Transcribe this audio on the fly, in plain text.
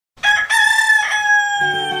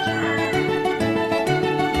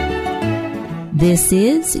This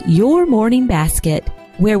is Your Morning Basket,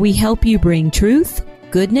 where we help you bring truth,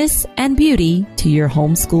 goodness, and beauty to your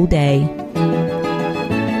homeschool day.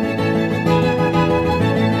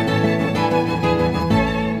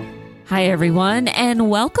 Hi, everyone, and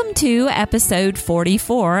welcome to episode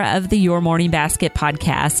 44 of the Your Morning Basket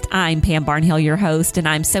podcast. I'm Pam Barnhill, your host, and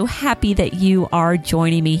I'm so happy that you are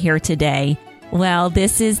joining me here today. Well,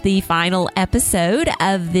 this is the final episode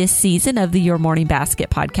of this season of the Your Morning Basket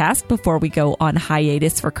podcast before we go on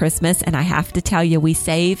hiatus for Christmas. And I have to tell you, we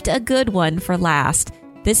saved a good one for last.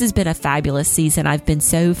 This has been a fabulous season. I've been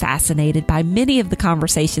so fascinated by many of the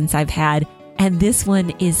conversations I've had, and this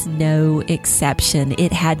one is no exception.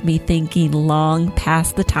 It had me thinking long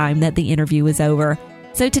past the time that the interview was over.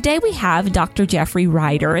 So today we have Dr. Jeffrey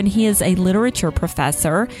Ryder, and he is a literature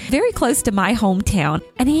professor very close to my hometown,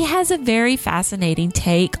 and he has a very fascinating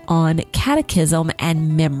take on catechism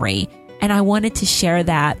and memory. And I wanted to share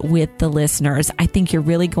that with the listeners. I think you're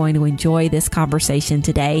really going to enjoy this conversation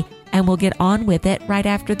today, and we'll get on with it right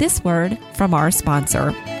after this word from our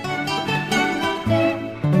sponsor.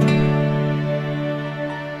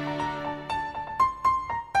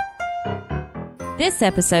 This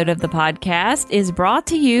episode of the podcast is brought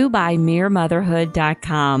to you by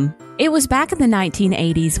MereMotherhood.com. It was back in the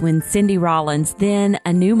 1980s when Cindy Rollins, then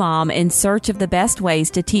a new mom in search of the best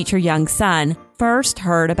ways to teach her young son, first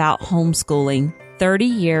heard about homeschooling. 30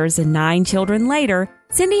 years and 9 children later,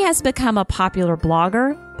 Cindy has become a popular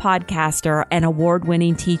blogger, podcaster, and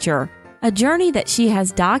award-winning teacher, a journey that she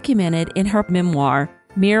has documented in her memoir,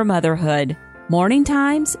 Mere Motherhood: Morning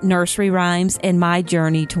Times, Nursery Rhymes, and My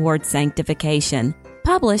Journey Towards Sanctification,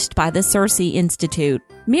 published by the Circe Institute.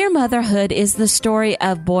 Mere Motherhood is the story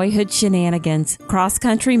of boyhood shenanigans,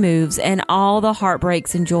 cross-country moves, and all the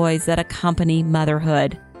heartbreaks and joys that accompany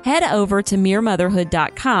motherhood. Head over to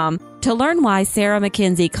MereMotherhood.com to learn why Sarah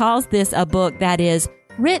Mackenzie calls this a book that is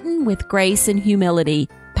written with grace and humility,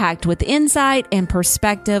 packed with insight and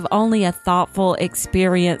perspective only a thoughtful,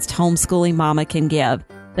 experienced homeschooling mama can give.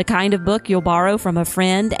 The kind of book you'll borrow from a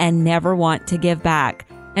friend and never want to give back.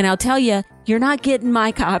 And I'll tell you, you're not getting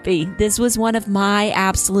my copy. This was one of my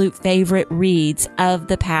absolute favorite reads of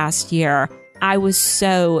the past year. I was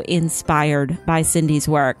so inspired by Cindy's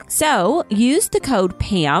work. So use the code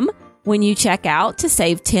PAM when you check out to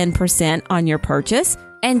save 10% on your purchase.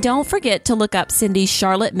 And don't forget to look up Cindy's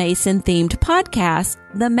Charlotte Mason themed podcast,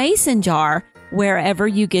 The Mason Jar, wherever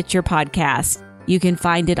you get your podcasts. You can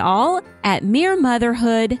find it all at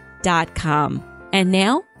MereMotherhood.com. And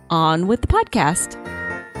now, on with the podcast.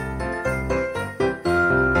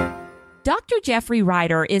 Dr. Jeffrey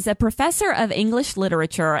Ryder is a professor of English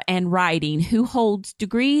literature and writing who holds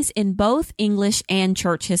degrees in both English and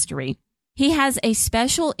church history. He has a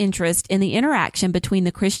special interest in the interaction between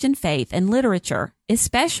the Christian faith and literature,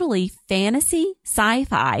 especially fantasy,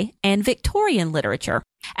 sci-fi, and Victorian literature.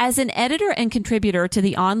 As an editor and contributor to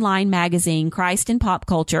the online magazine Christ in Pop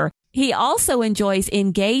Culture, he also enjoys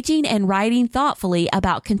engaging and writing thoughtfully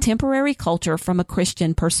about contemporary culture from a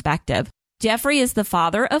Christian perspective. Jeffrey is the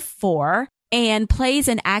father of 4 and plays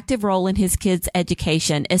an active role in his kids'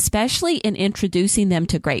 education, especially in introducing them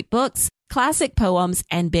to great books, classic poems,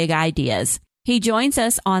 and big ideas. He joins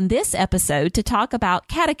us on this episode to talk about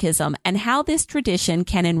catechism and how this tradition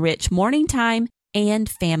can enrich morning time and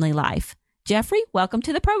family life. Jeffrey, welcome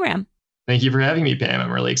to the program. Thank you for having me, Pam.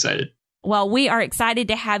 I'm really excited. Well, we are excited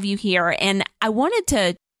to have you here. And I wanted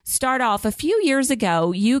to start off, a few years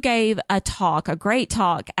ago, you gave a great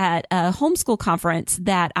talk at a homeschool conference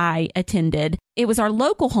that I attended. It was our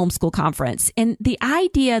local homeschool conference. And the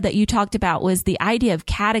idea that you talked about was the idea of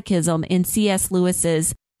catechism in C.S.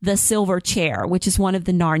 Lewis's The Silver Chair, which is one of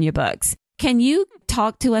the Narnia books. Can you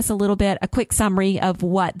talk to us a little bit, a quick summary of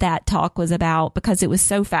what that talk was about? Because it was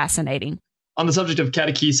so fascinating. On the subject of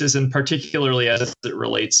catechesis, and particularly as it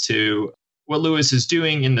relates to what Lewis is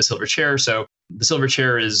doing in The Silver Chair. So The Silver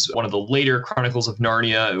Chair is one of the later Chronicles of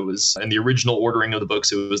Narnia. It was in the original ordering of the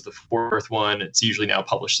books. It was the 4th one. It's usually now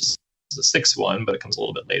published as the 6th one, but it comes a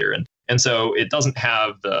little bit later. And so it doesn't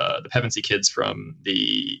have the Pevensey kids from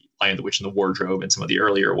the Lion, the Witch, and the Wardrobe and some of the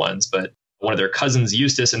earlier ones, but one of their cousins,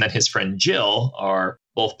 Eustace, and then his friend Jill are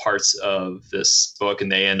both parts of this book,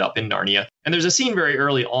 and they end up in Narnia. And there's a scene very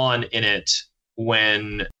early on in it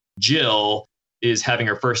when Jill is having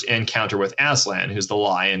her first encounter with Aslan, who's the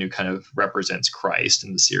lion who kind of represents Christ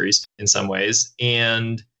in the series in some ways.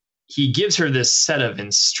 And he gives her this set of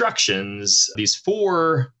instructions, these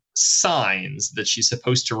 4 signs that she's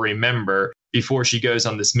supposed to remember before she goes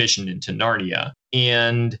on this mission into Narnia.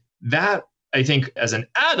 And that, I think, as an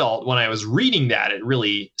adult, when I was reading that, it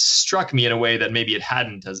really struck me in a way that maybe it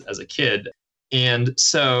hadn't as a kid. And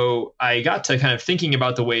so I got to kind of thinking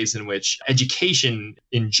about the ways in which education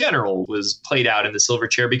in general was played out in the Silver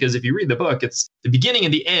Chair, because if you read the book, it's the beginning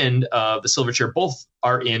and the end of the Silver Chair both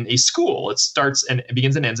are in a school. It starts and it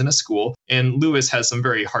begins and ends in a school. And Lewis has some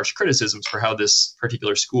very harsh criticisms for how this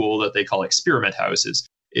particular school that they call Experiment House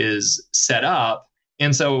is set up.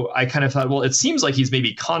 And so I kind of thought, well, it seems like he's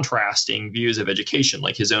maybe contrasting views of education,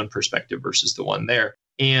 like his own perspective versus the one there.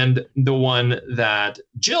 And the one that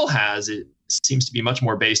Jill has, it seems to be much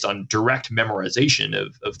more based on direct memorization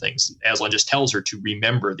of things. Aslan just tells her to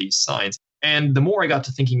remember these signs. And the more I got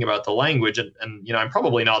to thinking about the language, and I'm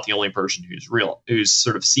probably not the only person who's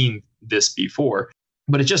sort of seen this before,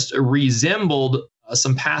 but it just resembled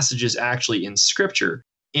some passages actually in Scripture.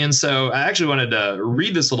 And so I actually wanted to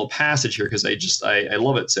read this little passage here because I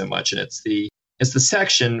love it so much. And it's the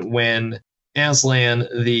section when Aslan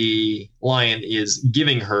the lion is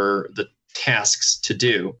giving her the tasks to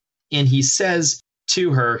do. And he says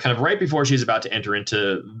to her, kind of right before she's about to enter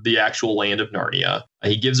into the actual land of Narnia,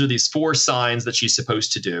 he gives her these 4 signs that she's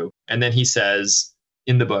supposed to do. And then he says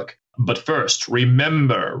in the book, but first,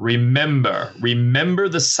 remember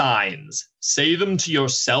the signs. Say them to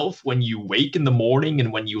yourself when you wake in the morning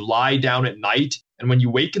and when you lie down at night and when you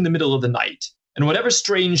wake in the middle of the night. And whatever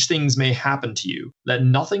strange things may happen to you, let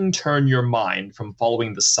nothing turn your mind from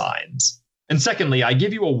following the signs. And secondly, I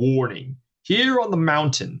give you a warning. Here on the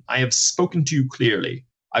mountain, I have spoken to you clearly.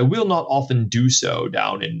 I will not often do so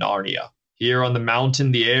down in Narnia. Here on the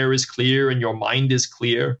mountain, the air is clear and your mind is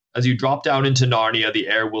clear. As you drop down into Narnia, the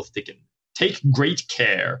air will thicken. Take great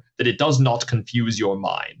care that it does not confuse your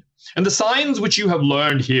mind. And the signs which you have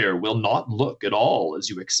learned here will not look at all as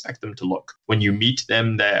you expect them to look when you meet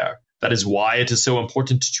them there. That is why it is so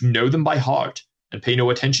important to know them by heart and pay no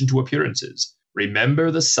attention to appearances. Remember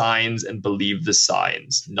the signs and believe the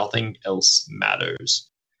signs. Nothing else matters.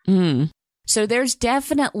 So there's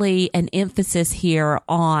definitely an emphasis here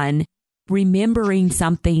on remembering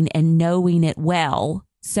something and knowing it well.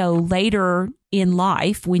 So later in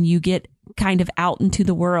life, when you get kind of out into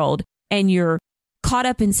the world and you're caught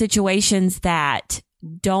up in situations that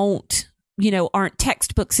aren't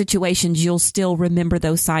textbook situations, you'll still remember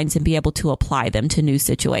those signs and be able to apply them to new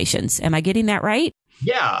situations. Am I getting that right?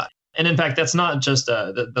 Yeah. And in fact, that's not just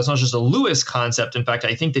a Lewis concept. In fact,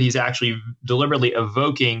 I think that he's actually deliberately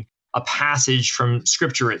evoking a passage from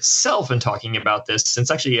Scripture itself and talking about this. And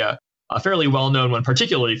it's actually a fairly well-known one,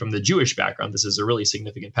 particularly from the Jewish background. This is a really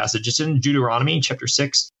significant passage. It's in Deuteronomy chapter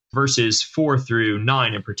 6, verses 4 through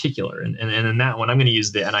 9 in particular. And in that one, I'm going to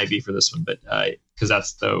use the NIV for this one, but because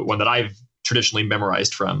that's the one that I've traditionally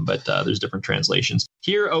memorized from, but there's different translations.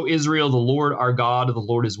 Hear, O Israel, the Lord our God, the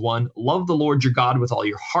Lord is one. Love the Lord your God with all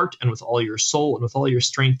your heart and with all your soul and with all your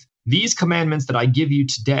strength. These commandments that I give you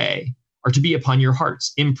today are to be upon your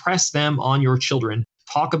hearts. Impress them on your children.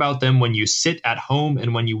 Talk about them when you sit at home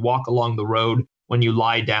and when you walk along the road, when you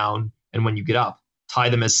lie down and when you get up. Tie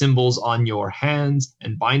them as symbols on your hands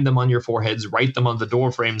and bind them on your foreheads. Write them on the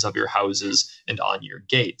door frames of your houses and on your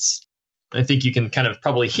gates. I think you can kind of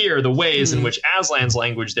probably hear the ways in which Aslan's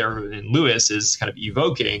language there in Lewis is kind of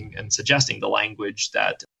evoking and suggesting the language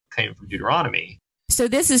that came from Deuteronomy. So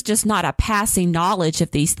this is just not a passing knowledge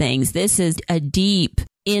of these things. This is a deep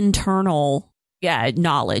internal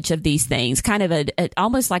knowledge of these things, kind of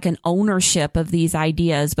almost like an ownership of these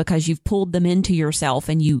ideas because you've pulled them into yourself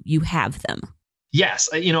and you have them. Yes.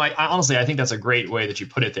 I honestly, I think that's a great way that you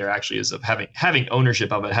put it there, actually, is of having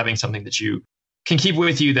ownership of it, having something that you can keep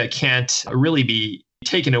with you that can't really be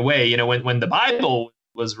taken away. When the Bible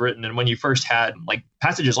was written and when you first had like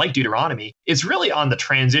passages like Deuteronomy, it's really on the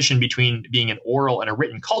transition between being an oral and a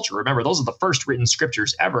written culture. Remember, those are the first written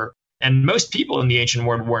scriptures ever. And most people in the ancient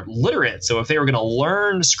world weren't literate. So if they were going to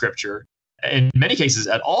learn scripture, in many cases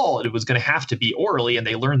at all, it was going to have to be orally. And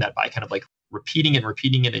they learned that by kind of like repeating it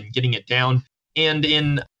and getting it down. And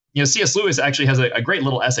in, C.S. Lewis actually has a great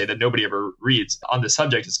little essay that nobody ever reads on this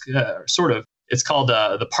subject. It's called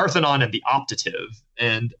The Parthenon and the Optative.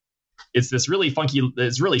 And it's really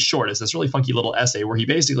short. It's this really funky little essay where he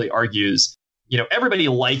basically argues, everybody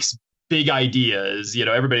likes big ideas.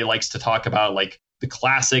 Everybody likes to talk about like the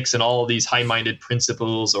classics and all of these high-minded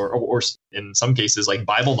principles or in some cases like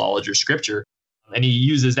Bible knowledge or scripture. And he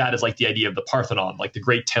uses that as like the idea of the Parthenon, like the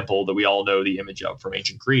great temple that we all know the image of from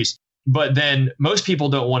ancient Greece. But then most people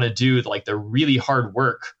don't want to do like the really hard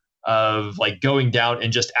work of like going down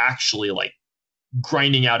and just actually like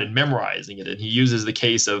grinding out and memorizing it. And he uses the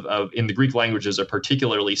case of in the Greek languages, a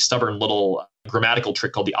particularly stubborn little grammatical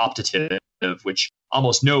trick called the optative, which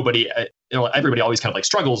almost everybody always kind of like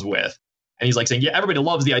struggles with. And he's like saying, yeah, everybody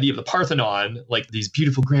loves the idea of the Parthenon, like these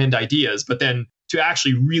beautiful, grand ideas. But then to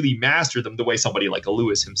actually really master them the way somebody like a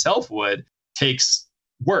Lewis himself would takes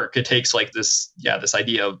work. It takes like this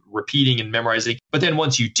idea of repeating and memorizing. But then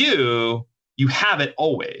once you do, you have it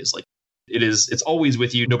always. Like it's always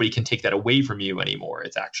with you. Nobody can take that away from you anymore.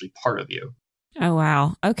 It's actually part of you. Oh,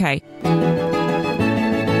 wow. Okay.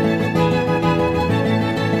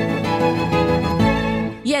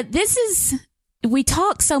 Yeah, we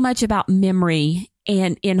talk so much about memory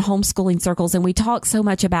and in homeschooling circles, and we talk so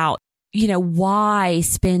much about, why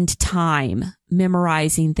spend time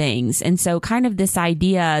memorizing things. And so kind of this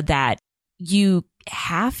idea that you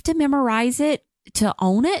have to memorize it to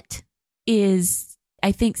own it is,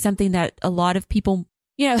 I think, something that a lot of people,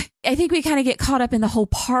 I think we kind of get caught up in the whole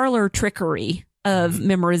parlor trickery of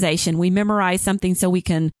memorization. We memorize something so we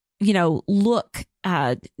can, look,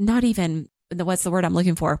 not even, what's the word I'm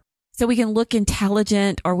looking for? So we can look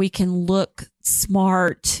intelligent, or we can look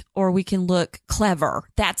smart, or we can look clever.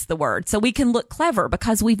 That's the word. So we can look clever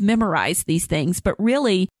because we've memorized these things. But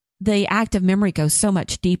really, the act of memory goes so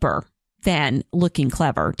much deeper than looking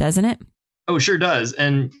clever, doesn't it? Oh, sure does.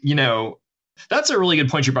 And, that's a really good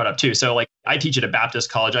point you brought up, too. So like I teach at a Baptist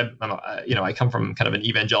college. I come from kind of an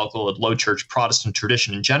evangelical, low church Protestant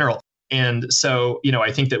tradition in general. And so,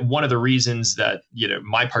 I think that one of the reasons that,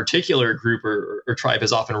 my particular group or tribe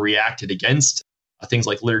has often reacted against things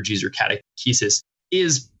like liturgies or catechesis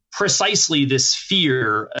is precisely this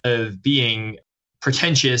fear of being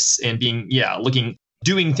pretentious and being,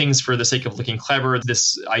 doing things for the sake of looking clever.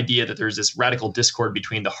 This idea that there's this radical discord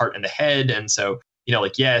between the heart and the head. And so,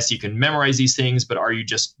 yes, you can memorize these things, but are you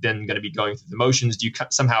just then going to be going through the motions? Do you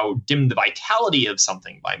somehow dim the vitality of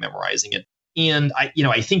something by memorizing it? And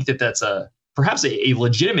I think that that's perhaps a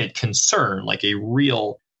legitimate concern, like a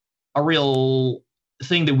real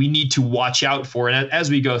thing that we need to watch out for. And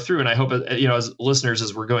as we go through, and I hope, as listeners,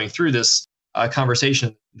 as we're going through this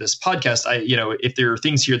conversation, this podcast, if there are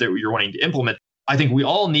things here that you're wanting to implement, I think we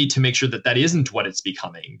all need to make sure that isn't what it's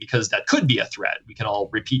becoming, because that could be a threat. We can all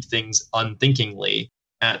repeat things unthinkingly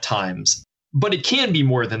at times. But it can be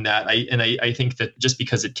more than that. I think that just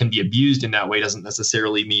because it can be abused in that way doesn't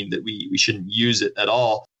necessarily mean that we shouldn't use it at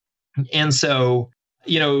all. And so,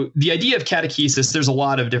 the idea of catechesis, there's a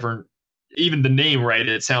lot of different, even the name, right?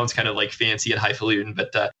 It sounds kind of like fancy and highfalutin,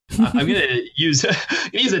 but I'm going to use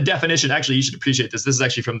a definition. Actually, you should appreciate this. This is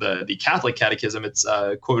actually from the Catholic Catechism. It's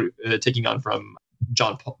quote taking on from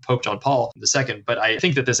Pope John Paul II. But I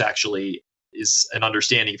think that this actually is an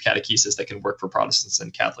understanding of catechesis that can work for Protestants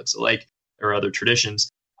and Catholics alike, or other traditions.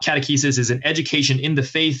 Catechesis is an education in the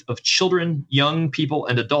faith of children, young people,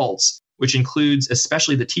 and adults, which includes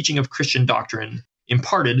especially the teaching of Christian doctrine,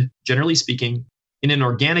 imparted, generally speaking, in an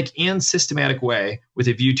organic and systematic way with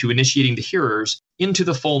a view to initiating the hearers into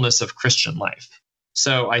the fullness of Christian life.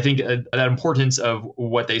 So I think that importance of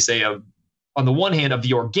what they say of, on the one hand, of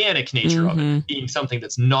the organic nature of it being something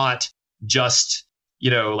that's not just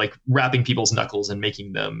like wrapping people's knuckles and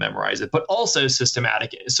making them memorize it, but also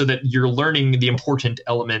systematic, so that you're learning the important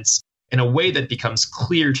elements in a way that becomes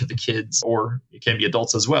clear to the kids, or it can be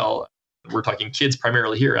adults as well. We're talking kids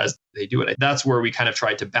primarily here as they do it. That's where we kind of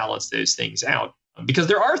try to balance those things out, because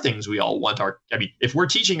there are things we all want if we're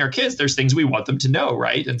teaching our kids, there's things we want them to know,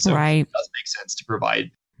 right? And so It does make sense to provide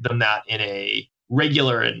them that in a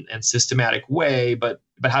regular and systematic way, but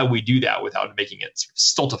how we do that without making it sort of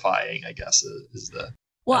stultifying, I guess, is the.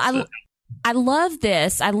 Well, I love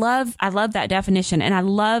this. I love that definition, and I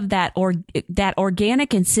love that that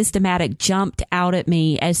organic and systematic jumped out at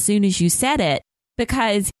me as soon as you said it,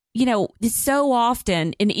 because so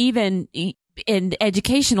often, and even in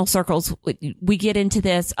educational circles, we get into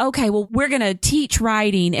this. Okay, well, we're going to teach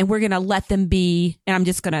writing, and we're going to let them be. And I'm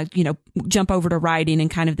just going to jump over to writing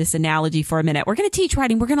and kind of this analogy for a minute. We're going to teach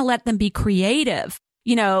writing. We're going to let them be creative.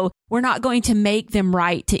 We're not going to make them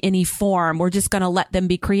write to any form. We're just going to let them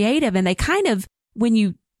be creative. And they kind of, when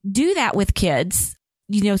you do that with kids,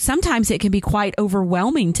 sometimes it can be quite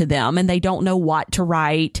overwhelming to them, and they don't know what to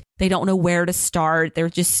write. They don't know where to start. They're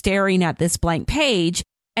just staring at this blank page.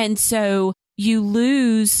 And so you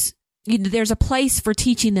lose, there's a place for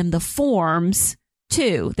teaching them the forms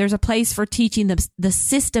too. There's a place for teaching them the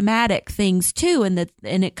systematic things too. And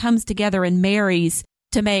it comes together and marries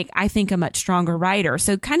to make, I think, a much stronger writer.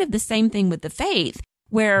 So kind of the same thing with the faith,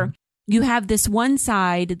 where you have this one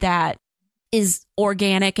side that is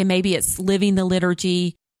organic, and maybe it's living the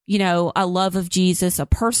liturgy, a love of Jesus, a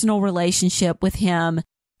personal relationship with him,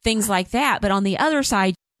 things like that. But on the other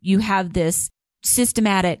side, you have this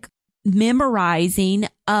systematic memorizing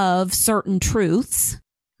of certain truths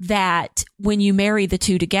that, when you marry the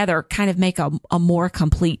two together, kind of make a more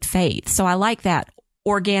complete faith. So I like that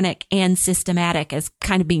organic and systematic as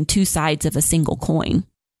kind of being two sides of a single coin.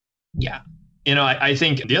 Yeah. I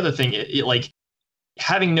think the other thing, like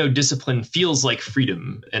having no discipline feels like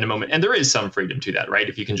freedom in a moment. And there is some freedom to that, right?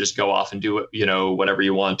 If you can just go off and do, whatever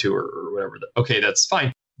you want to or whatever. Okay, that's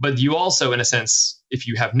fine. But you also, in a sense, if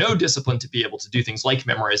you have no discipline to be able to do things like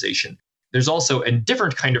memorization, there's also a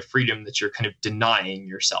different kind of freedom that you're kind of denying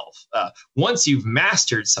yourself. Once you've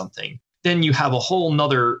mastered something, then you have a whole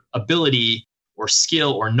nother ability or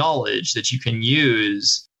skill or knowledge that you can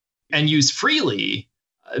use and use freely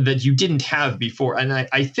that you didn't have before. And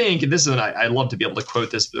I think, and this is, and I love to be able to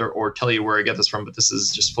quote this or tell you where I get this from, but this is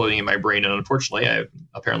just floating in my brain. And unfortunately, I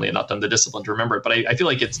apparently have not done the discipline to remember it. But I feel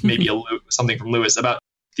like it's maybe something from Lewis about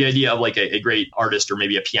the idea of like a great artist or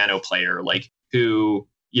maybe a piano player, like who,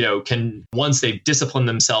 can, once they've disciplined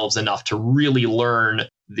themselves enough to really learn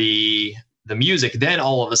the music, then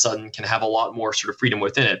all of a sudden can have a lot more sort of freedom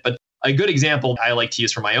within it. But a good example I like to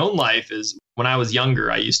use for my own life is when I was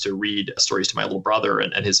younger, I used to read stories to my little brother,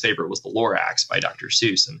 and his favorite was The Lorax by Dr.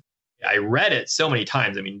 Seuss. And I read it so many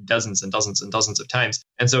times, dozens and dozens and dozens of times.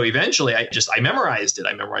 And so eventually I memorized it.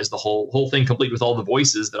 I memorized the whole thing complete with all the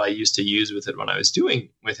voices that I used to use with it when I was doing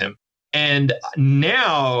with him. And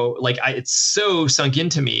now, it's so sunk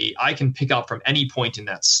into me, I can pick up from any point in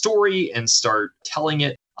that story and start telling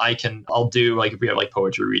it. I'll do, like, if we have like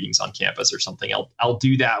poetry readings on campus or something, I'll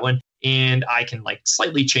do that one. And I can like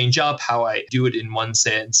slightly change up how I do it in one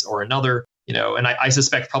sense or another, and I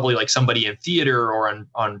suspect probably like somebody in theater or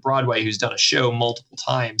on Broadway who's done a show multiple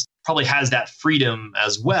times probably has that freedom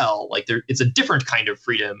as well. Like it's a different kind of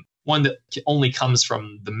freedom, one that only comes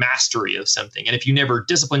from the mastery of something. And if you never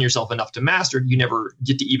discipline yourself enough to master it, you never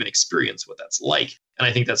get to even experience what that's like. And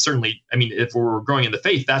I think that's certainly, if we're growing in the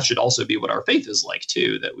faith, that should also be what our faith is like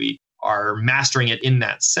too, that we are mastering it in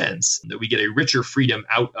that sense, that we get a richer freedom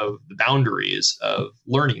out of the boundaries of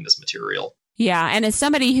learning this material. Yeah. And as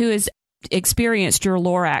somebody who has experienced your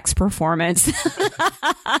Lorax performance,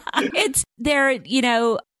 it's there,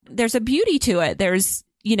 there's a beauty to it. There's,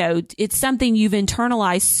 it's something you've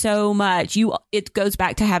internalized so much. It goes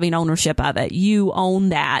back to having ownership of it. You own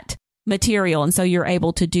that material. And so you're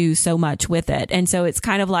able to do so much with it. And so it's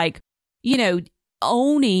kind of like,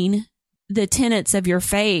 owning the tenets of your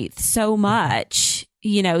faith so much,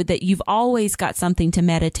 that you've always got something to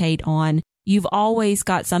meditate on. You've always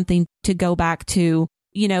got something to go back to,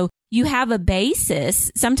 you have a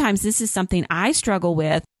basis. Sometimes this is something I struggle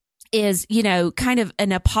with is, kind of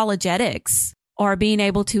an apologetics or being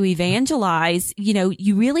able to evangelize.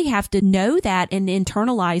 You really have to know that and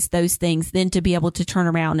internalize those things then to be able to turn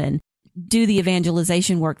around and do the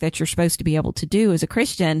evangelization work that you're supposed to be able to do as a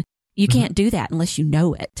Christian. You can't do that unless you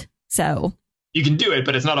know it. So you can do it,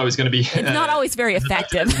 but it's not always going to be. It's not always very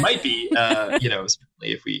effective. It might be, certainly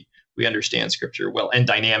if we understand Scripture well and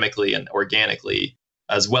dynamically and organically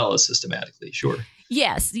as well as systematically. Sure.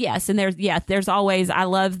 Yes. And there's always. I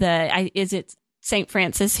love is it St.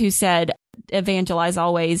 Francis who said, "Evangelize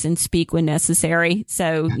always and speak when necessary."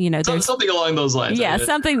 So there's something along those lines. Yeah,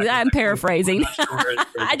 something I'm paraphrasing.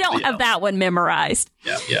 I don't have that one memorized.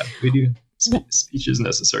 Yeah, we do. Speech is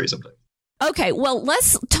necessary sometimes. Okay, well,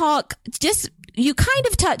 let's talk. You kind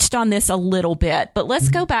of touched on this a little bit, but let's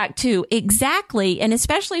go back to exactly, and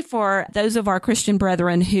especially for those of our Christian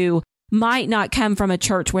brethren who might not come from a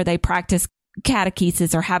church where they practice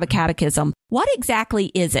catechesis or have a catechism. What exactly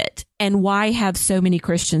is it, and why have so many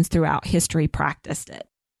Christians throughout history practiced it?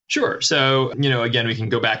 Sure. So, again, we can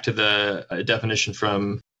go back to the definition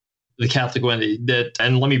from the Catholic one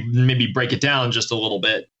and let me maybe break it down just a little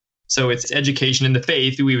bit. So it's education in the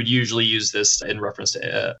faith. We would usually use this in reference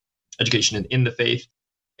to education in the faith.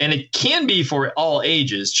 And it can be for all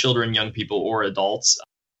ages, children, young people, or adults.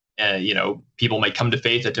 People might come to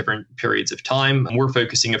faith at different periods of time. And we're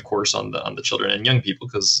focusing, of course, on the children and young people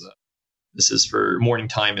because this is for morning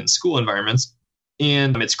time in school environments.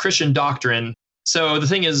 And it's Christian doctrine. So the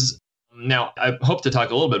thing is, now I hope to talk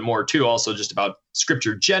a little bit more, too, also just about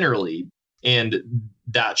Scripture generally. And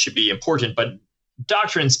that should be important. But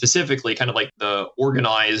doctrine specifically, kind of like the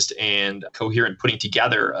organized and coherent putting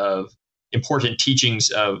together of important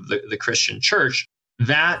teachings of the Christian church,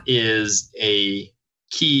 that is a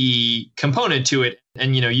key component to it.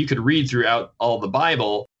 And, you could read throughout all the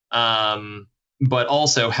Bible, but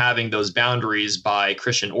also having those boundaries by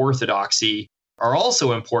Christian orthodoxy are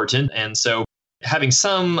also important. And so having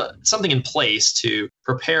something in place to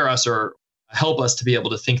prepare us or help us to be able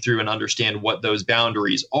to think through and understand what those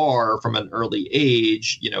boundaries are from an early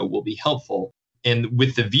age, will be helpful. And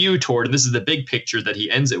with the view toward, and this is the big picture that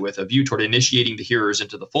he ends it with, a view toward initiating the hearers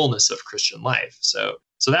into the fullness of Christian life. So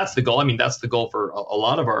So that's the goal. I mean, that's the goal for a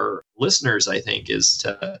lot of our listeners, I think, is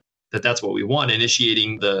that's what we want,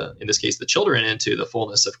 initiating in this case, the children into the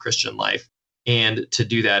fullness of Christian life, and to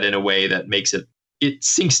do that in a way that makes it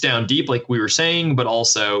sinks down deep, like we were saying, but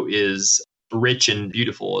also is rich and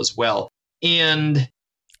beautiful as well. And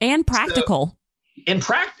practical.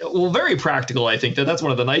 Very practical. I think that's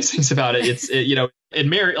one of the nice things about it. And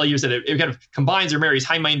Mary, like you said, it kind of combines or marries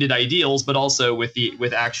high-minded ideals, but also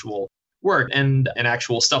with actual work and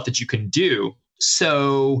actual stuff that you can do.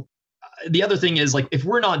 So the other thing is, like, if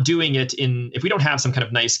we're not doing it if we don't have some kind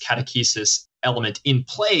of nice catechesis element in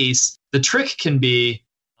place, the trick can be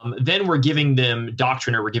then we're giving them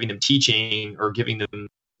doctrine, or we're giving them teaching, or giving them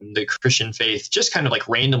the Christian faith just kind of like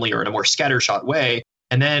randomly or in a more scattershot way.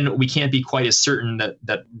 And then we can't be quite as certain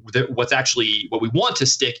that what we want to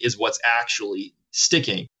stick is what's actually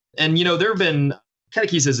sticking. And, there have been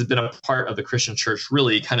catechesis has been a part of the Christian church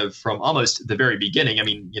really kind of from almost the very beginning. I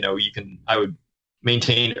mean, I would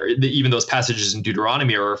maintain even those passages in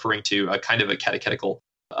Deuteronomy are referring to a kind of a catechetical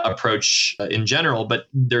approach in general, but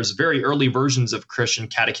there's very early versions of Christian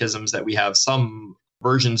catechisms that we have some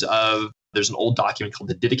versions of. There's an old document called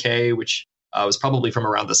the Didache, which was probably from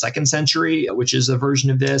around the 2nd century, which is a version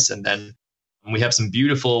of this. And then we have some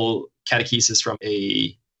beautiful catechesis from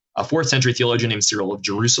a 4th century theologian named Cyril of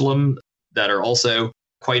Jerusalem that are also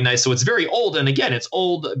quite nice. So it's very old. And again, it's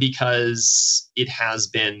old because it has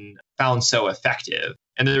been found so effective.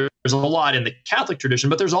 And there's a lot in the Catholic tradition,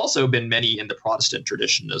 but there's also been many in the Protestant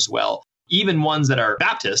tradition as well. Even ones that are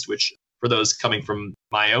Baptist, which for those coming from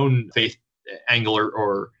my own faith angle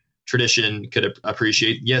or tradition could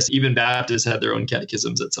appreciate. Yes, even Baptists had their own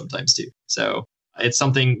catechisms at sometimes too. So it's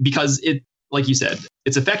something, because it, like you said,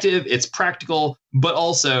 it's effective, it's practical, but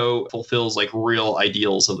also fulfills like real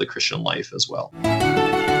ideals of the Christian life as well.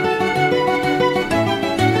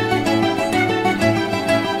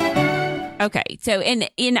 Okay. So,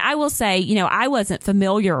 and I will say, I wasn't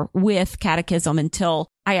familiar with catechism until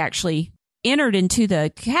I actually entered into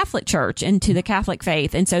the Catholic Church, into the Catholic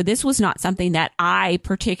faith. And so this was not something that I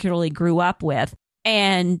particularly grew up with.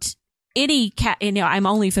 And I'm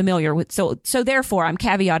only familiar with, so therefore I'm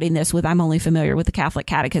caveating this with, I'm only familiar with the Catholic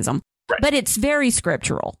Catechism, right. But it's very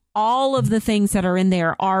scriptural. All of the things that are in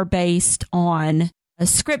there are based on a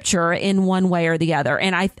scripture in one way or the other.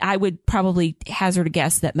 And I would probably hazard a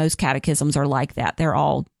guess that most catechisms are like that. They're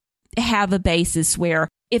all have a basis where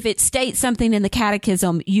if it states something in the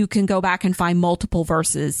catechism, you can go back and find multiple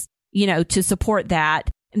verses, to support that.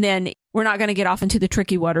 And then we're not going to get off into the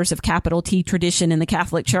tricky waters of capital T tradition in the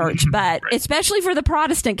Catholic Church, but right. Especially for the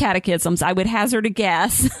Protestant catechisms, I would hazard a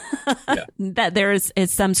guess that there is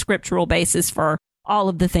some scriptural basis for all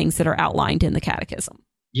of the things that are outlined in the catechism.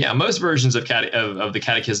 Yeah, most versions of the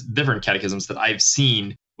catechism, different catechisms that I've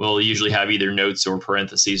seen, will usually have either notes or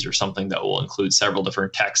parentheses or something that will include several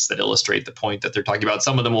different texts that illustrate the point that they're talking about.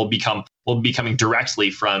 Some of them will be coming directly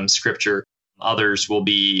from Scripture. Others will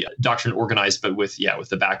be doctrine organized, but with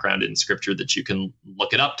the background in Scripture that you can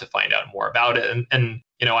look it up to find out more about it. And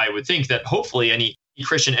I would think that hopefully any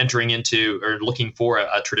Christian entering into or looking for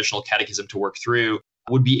a traditional catechism to work through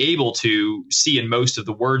would be able to see in most of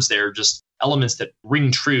the words there just elements that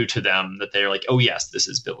ring true to them, that they're like, oh yes, this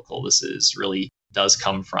is biblical. This is really does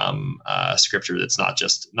come from Scripture. That's not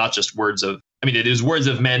just words of, it is words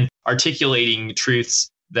of men articulating truths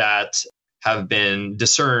that have been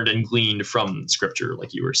discerned and gleaned from Scripture,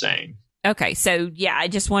 like you were saying. Okay. So, I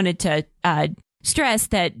just wanted to stress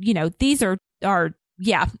that, these are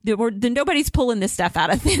nobody's pulling this stuff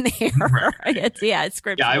out of thin air. Right. It's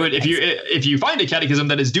Scripture. Yeah, I would, if you find a catechism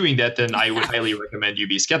that is doing that, then I would highly recommend you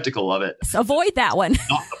be skeptical of it. So avoid that one.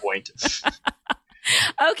 Not the point.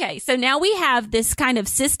 Okay. So now we have this kind of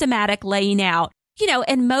systematic laying out,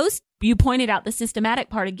 and you pointed out the systematic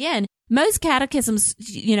part again. Most catechisms,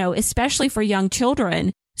 especially for young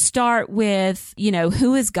children, start with,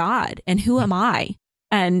 who is God and who am I?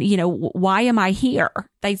 And, why am I here?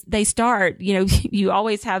 They start, you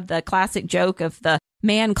always have the classic joke of the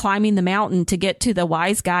man climbing the mountain to get to the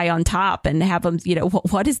wise guy on top and have him,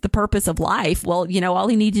 what is the purpose of life? Well, all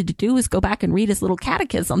he needed to do was go back and read his little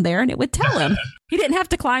catechism there and it would tell him. He didn't have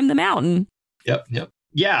to climb the mountain. Yep.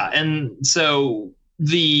 Yeah. And so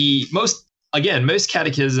most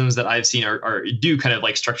catechisms that I've seen are do kind of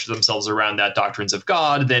like structure themselves around that doctrines of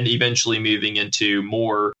God, then eventually moving into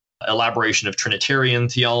more elaboration of Trinitarian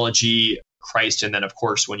theology, Christ. And then, of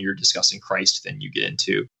course, when you're discussing Christ, then you get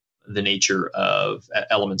into the nature of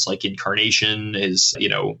elements like incarnation, is,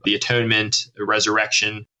 the atonement, the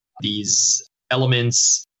resurrection, these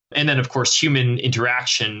elements. And then, of course, human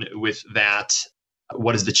interaction with that.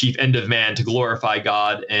 What is the chief end of man? To glorify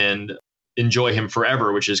God. And enjoy him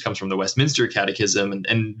forever, which comes from the Westminster Catechism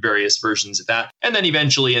and various versions of that. And then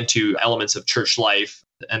eventually into elements of church life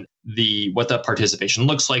and what that participation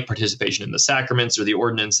looks like, participation in the sacraments or the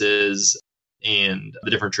ordinances, and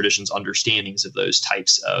the different traditions' understandings of those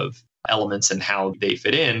types of elements and how they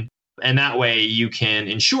fit in. And that way you can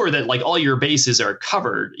ensure that like all your bases are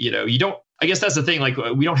covered. You don't, I guess that's the thing, like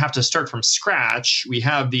we don't have to start from scratch. We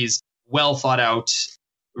have these well thought out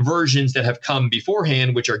versions that have come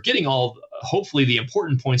beforehand, which are getting all, hopefully, the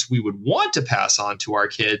important points we would want to pass on to our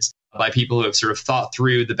kids by people who have sort of thought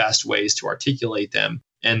through the best ways to articulate them,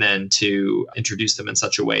 and then to introduce them in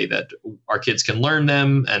such a way that our kids can learn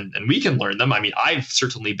them and we can learn them. I mean, I've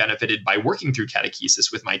certainly benefited by working through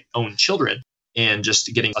catechesis with my own children and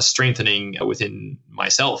just getting a strengthening within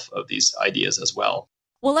myself of these ideas as well.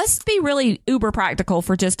 Well, let's be really uber practical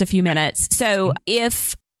for just a few minutes. So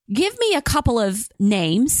give me a couple of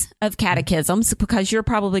names of catechisms, because you're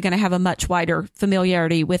probably going to have a much wider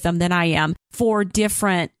familiarity with them than I am, for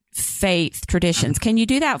different faith traditions. Can you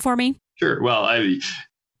do that for me? Sure. Well,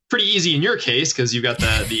 pretty easy in your case, because you've got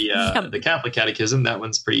the Catholic Catechism. That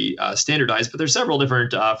one's pretty standardized, but there's several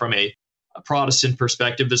different from a Protestant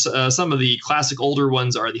perspective. There's some of the classic older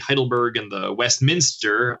ones are the Heidelberg and the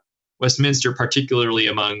Westminster. Westminster, particularly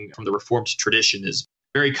from the Reformed tradition, is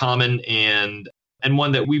very common and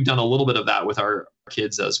one that we've done a little bit of that with our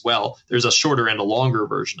kids as well. There's a shorter and a longer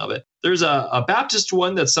version of it. There's a Baptist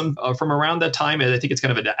one that's from around that time, and I think it's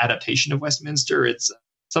kind of an adaptation of Westminster. It's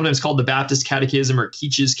sometimes called the Baptist Catechism or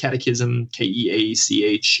Keach's Catechism,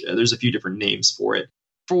 Keach. There's a few different names for it.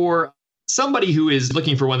 For somebody who is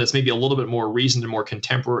looking for one that's maybe a little bit more recent and more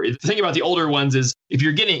contemporary, the thing about the older ones is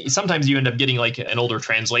sometimes you end up getting like an older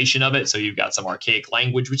translation of it. So you've got some archaic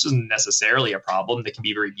language, which isn't necessarily a problem. That can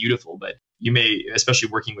be very beautiful, but you may, especially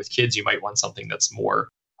working with kids, you might want something that's more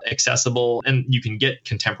accessible, and you can get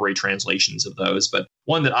contemporary translations of those. But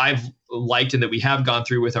one that I've liked and that we have gone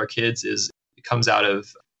through with our kids it comes out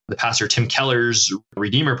of the pastor Tim Keller's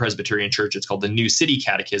Redeemer Presbyterian Church. It's called the New City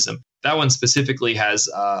Catechism. That one specifically has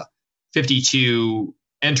 52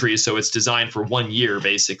 entries, so it's designed for 1 year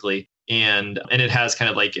basically, and it has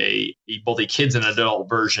kind of like both a kids and adult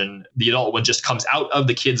version. The adult one just comes out of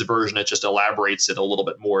the kids version. It just elaborates it a little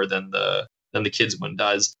bit more than the kids one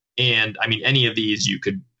does. And I mean, any of these you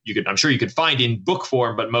could I'm sure you could find in book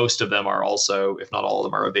form, but most of them are also, if not all of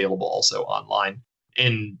them, are available also online.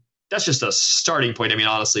 And that's just a starting point. I mean,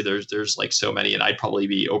 honestly, there's like so many, and I'd probably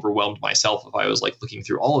be overwhelmed myself if I was like looking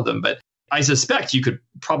through all of them. But I suspect you could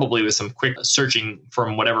probably, with some quick searching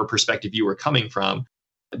from whatever perspective you were coming from,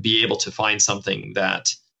 be able to find something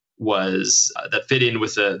that was that fit in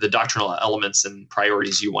with the doctrinal elements and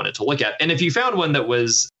priorities you wanted to look at. And if you found one that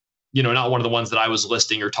was, not one of the ones that I was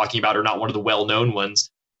listing or talking about, or not one of the well-known ones,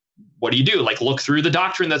 what do? Like, look through the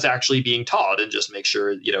doctrine that's actually being taught and just make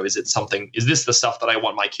sure, is this the stuff that I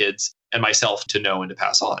want my kids and myself to know and to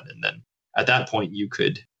pass on? And then at that point, you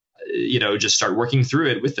could, just start working through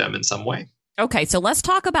it with them in some way. Okay, so let's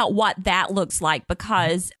talk about what that looks like,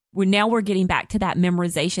 because we're getting back to that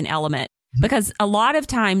memorization element. Because a lot of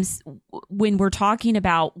times when we're talking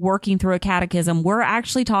about working through a catechism, we're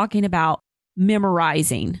actually talking about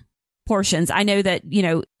memorizing portions. I know that,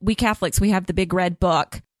 we Catholics, we have the big red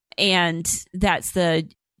book, and that's the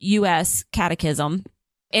U.S. Catechism.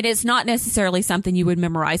 And it's not necessarily something you would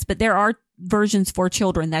memorize, but there are versions for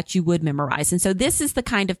children that you would memorize. And so this is the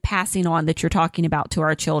kind of passing on that you're talking about to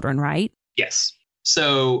our children, right? Yes.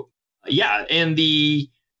 So, yeah. And the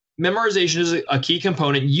memorization is a key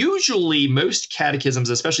component. Usually most catechisms,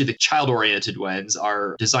 especially the child-oriented ones,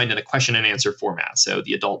 are designed in a question and answer format. So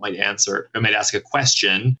the adult might ask a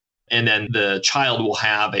question, and then the child will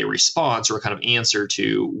have a response or a kind of answer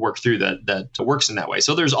to work through that works in that way.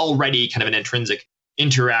 So there's already kind of an intrinsic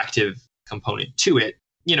interactive component to it,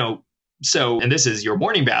 So, and this is your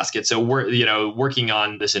morning basket. So we're, working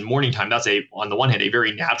on this in morning time. That's on the one hand, a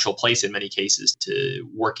very natural place in many cases to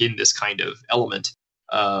work in this kind of element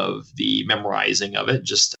of the memorizing of it.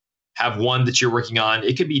 Just have one that you're working on.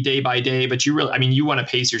 It could be day by day, but you want to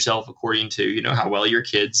pace yourself according to, how well your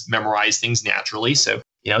kids memorize things naturally. So,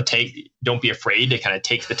 don't be afraid to kind of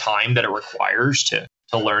take the time that it requires to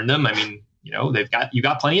learn them. I mean, you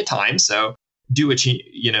got plenty of time. So do what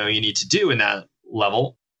you need to do in that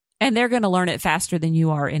level. And they're going to learn it faster than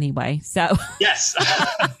you are anyway. So yes.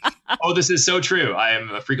 Oh, this is so true. I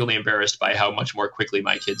am frequently embarrassed by how much more quickly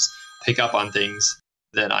my kids pick up on things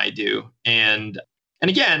than I do. And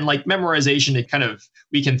again, like memorization,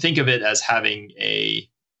 we can think of it as having a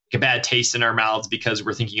bad taste in our mouths because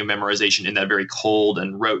we're thinking of memorization in that very cold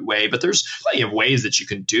and rote way. But there's plenty of ways that you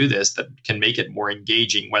can do this that can make it more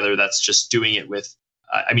engaging, whether that's just doing it with,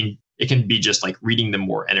 It can be just like reading them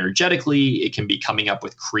more energetically. It can be coming up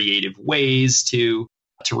with creative ways to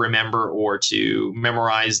remember or to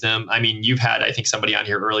memorize them. I mean, you've had, I think, somebody on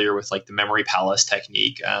here earlier with like the memory palace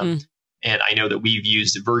technique. And I know that we've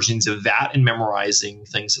used versions of that in memorizing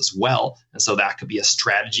things as well. And so that could be a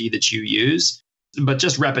strategy that you use. But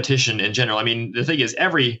just repetition in general. I mean, the thing is,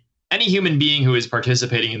 any human being who is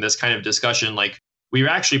participating in this kind of discussion, like, we're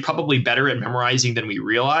actually probably better at memorizing than we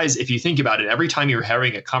realize. If you think about it, every time you're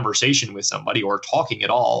having a conversation with somebody or talking at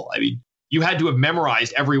all, I mean, you had to have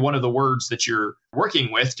memorized every one of the words that you're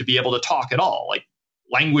working with to be able to talk at all. Like,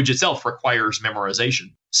 language itself requires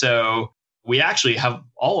memorization. So we actually have,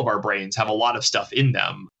 all of our brains have a lot of stuff in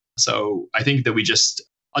them. So I think that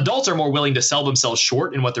adults are more willing to sell themselves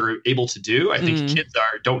short in what they're able to do. I think kids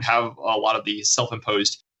don't have a lot of the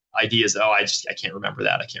self-imposed ideas. Oh, I can't remember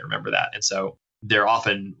that. I can't remember that. And so they're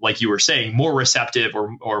often, like you were saying, more receptive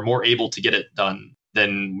or more able to get it done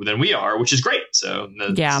than we are, which is great. So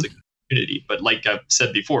that's the community. But like I've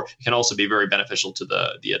said before, it can also be very beneficial to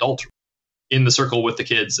the adult in the circle with the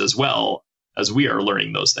kids as well, as we are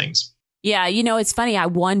learning those things. Yeah, it's funny. I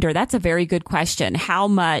wonder, that's a very good question. How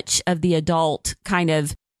much of the adult kind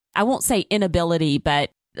of, I won't say inability,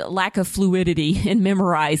 but lack of fluidity in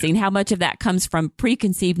memorizing, how much of that comes from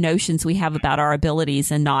preconceived notions we have about our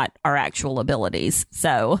abilities and not our actual abilities.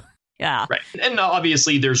 So, yeah. Right. And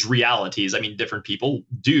obviously there's realities. I mean, different people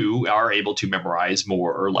are able to memorize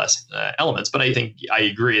more or less elements. But I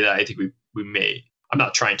agree that I think we may, I'm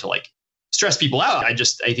not trying to like stress people out.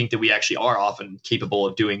 I think that we actually are often capable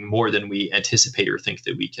of doing more than we anticipate or think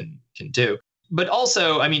that we can do. But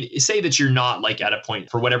also, I mean, say that you're not like at a point,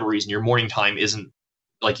 for whatever reason, your morning time isn't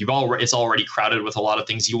like it's already crowded with a lot of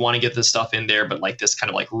things. You want to get this stuff in there, but like this kind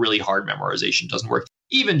of like really hard memorization doesn't work.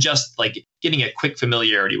 Even just like getting a quick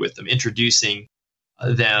familiarity with them, introducing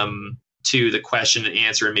them to the question and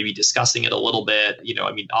answer and maybe discussing it a little bit.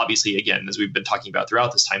 I mean, obviously, again, as we've been talking about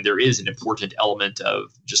throughout this time, there is an important element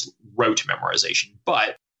of just rote memorization.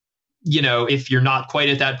 But, if you're not quite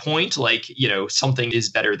at that point, like, something is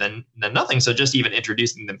better than nothing. So just even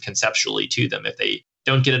introducing them conceptually to them, if they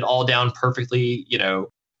don't get it all down perfectly,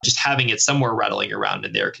 just having it somewhere rattling around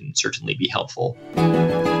in there can certainly be helpful.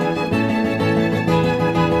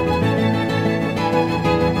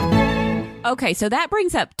 Okay, so that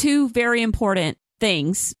brings up two very important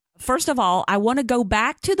things. First of all, I want to go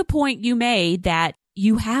back to the point you made that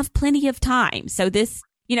you have plenty of time. So this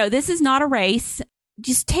is not a race.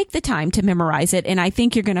 Just take the time to memorize it. And I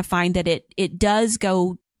think you're going to find that it does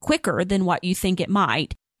go quicker than what you think it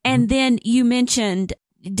might. And then you mentioned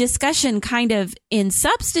discussion kind of in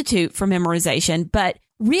substitute for memorization, but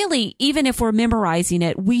really, even if we're memorizing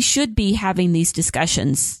it, we should be having these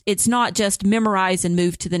discussions. It's not just memorize and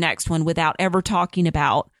move to the next one without ever talking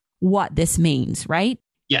about what this means, right?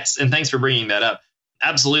 Yes. And thanks for bringing that up.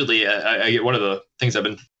 Absolutely. One of the things I've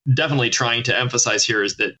been definitely trying to emphasize here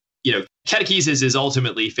is that, catechesis is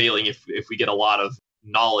ultimately failing if we get a lot of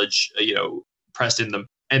knowledge, pressed in them,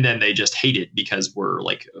 and then they just hate it because we're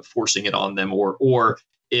like forcing it on them, or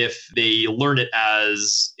if they learn it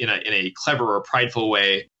as in a clever or prideful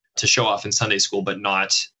way to show off in Sunday school, but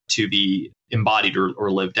not to be embodied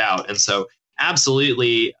or lived out. And so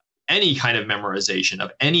absolutely any kind of memorization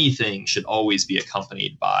of anything should always be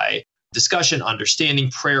accompanied by discussion,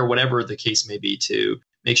 understanding, prayer, whatever the case may be, to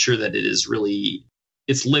make sure that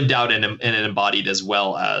it's lived out and embodied as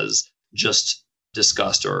well as just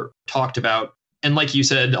discussed or talked about. And like you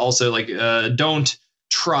said, also don't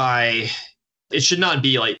try. It should not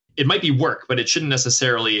be like, it might be work, but it shouldn't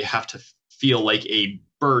necessarily have to feel like a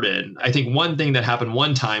burden. I think one thing that happened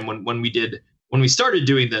one time when we started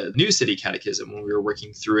doing the New City Catechism, when we were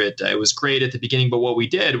working through it, it was great at the beginning. But what we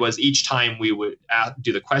did was each time we would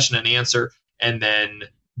do the question and answer, and then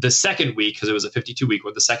the second week, because it was a 52-week,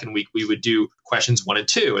 or the second week, we would do questions 1 and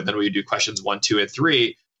 2, and then we would do questions 1, 2, and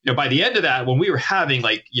 3. By the end of that, when we were having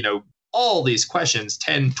all these questions,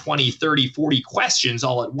 10, 20, 30, 40 questions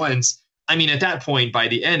all at once, I mean, at that point, by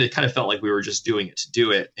the end, it kind of felt like we were just doing it to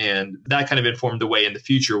do it. And that kind of informed the way in the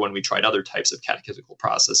future when we tried other types of catechetical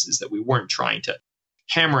processes, that we weren't trying to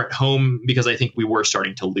hammer it home, because I think we were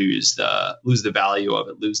starting to lose the value of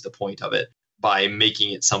it, lose the point of it, by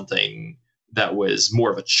making it something that was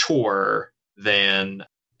more of a chore than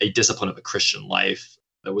a discipline of a Christian life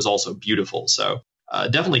that was also beautiful. So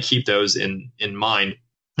definitely keep those in mind.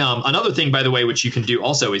 Another thing, by the way, which you can do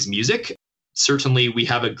also is music. Certainly, we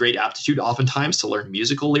have a great aptitude oftentimes to learn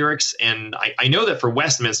musical lyrics. And I know that for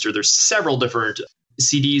Westminster, there's several different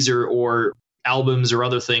CDs or albums or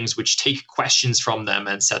other things which take questions from them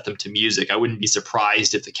and set them to music. I wouldn't be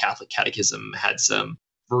surprised if the Catholic Catechism had some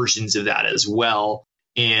versions of that as well.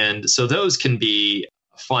 And so those can be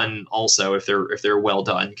fun also if they're well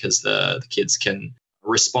done, because the kids can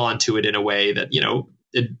respond to it in a way that,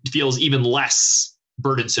 it feels even less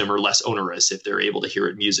burdensome or less onerous if they're able to hear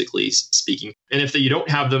it musically speaking. And if you don't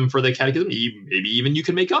have them for the catechism, maybe even you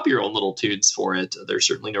can make up your own little tunes for it. There's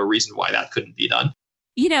certainly no reason why that couldn't be done.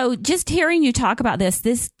 Just hearing you talk about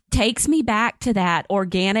this takes me back to that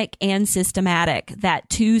organic and systematic, that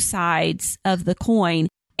two sides of the coin.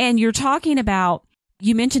 And you're talking about,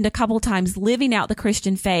 you mentioned a couple times, living out the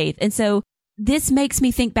Christian faith. And so this makes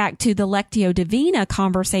me think back to the Lectio Divina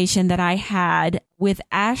conversation that I had with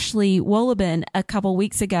Ashley Wolleben a couple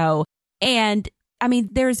weeks ago. And I mean,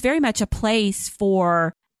 there's very much a place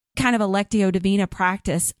for kind of a Lectio Divina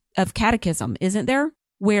practice of catechism, isn't there?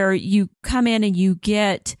 Where you come in and you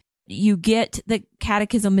get the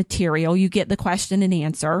catechism material, you get the question and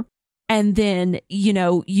answer, and then,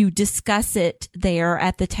 you discuss it there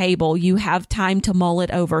at the table. You have time to mull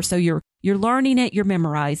it over. So you're learning it, you're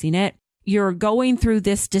memorizing it, you're going through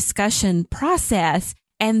this discussion process,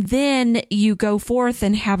 and then you go forth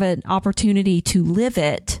and have an opportunity to live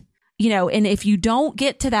it. And if you don't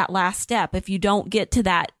get to that last step, if you don't get to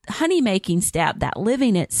that honey making step, that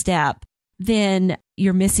living it step, then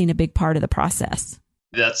you're missing a big part of the process.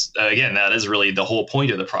 That's, again, that is really the whole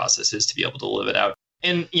point of the process, is to be able to live it out.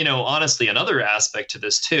 And, honestly, another aspect to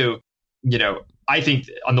this too, I think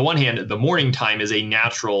on the one hand, the morning time is a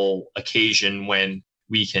natural occasion when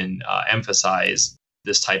we can emphasize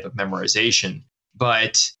this type of memorization.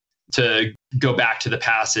 But to go back to the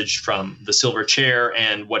passage from the silver chair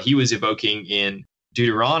and what he was evoking in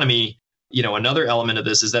Deuteronomy, another element of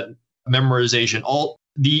this is that memorization,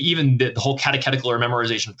 the whole catechetical or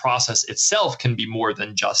memorization process itself can be more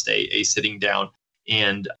than just a sitting down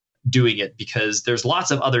and doing it, because there's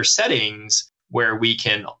lots of other settings where we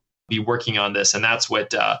can be working on this. And that's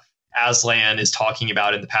what Aslan is talking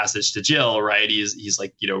about in the passage to Jill, right? He's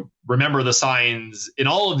like, remember the signs in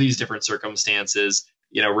all of these different circumstances,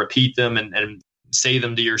 repeat them and say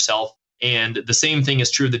them to yourself. And the same thing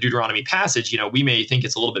is true of the Deuteronomy passage. We may think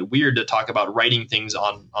it's a little bit weird to talk about writing things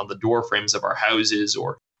on the door frames of our houses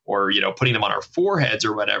or putting them on our foreheads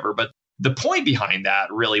or whatever. But the point behind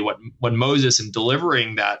that, really, what Moses, in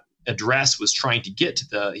delivering that address, was trying to get to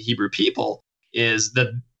the Hebrew people, is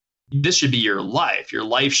that this should be your life. Your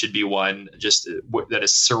life should be one just that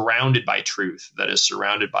is surrounded by truth, that is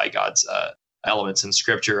surrounded by God's elements in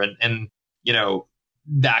Scripture. And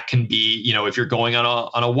that can be, if you're going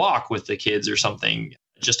on a walk with the kids or something,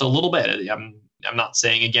 just a little bit. I'm not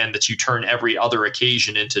saying, again, that you turn every other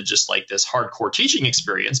occasion into just like this hardcore teaching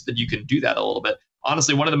experience, but you can do that a little bit.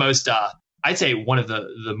 Honestly, one of the most, I'd say one of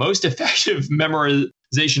the most effective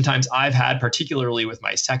memorization times I've had, particularly with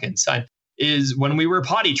my second son, is when we were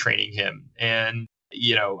potty training him. And,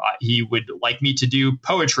 he would like me to do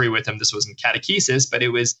poetry with him. This wasn't catechesis, but it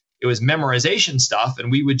was memorization stuff. And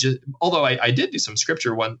we would just, although I did do some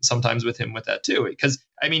scripture sometimes with him with that too, because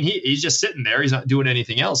he's just sitting there. He's not doing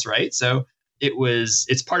anything else. Right. So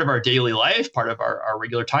it's part of our daily life, part of our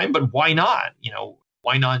regular time, but why not?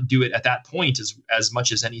 Why not do it at that point as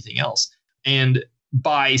much as anything else? And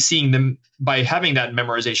by having that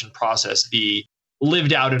memorization process be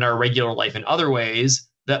lived out in our regular life in other ways,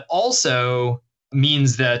 that also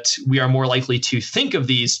means that we are more likely to think of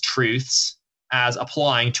these truths as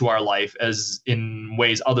applying to our life as in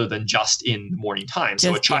ways other than just in the morning time.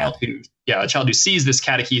 So a child who sees this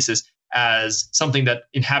catechesis as something that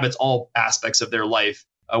inhabits all aspects of their life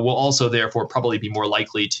will also therefore probably be more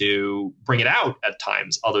likely to bring it out at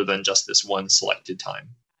times other than just this one selected time.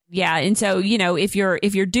 Yeah. And so, if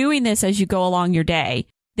you're doing this as you go along your day,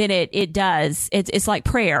 then it's like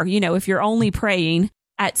prayer. If you're only praying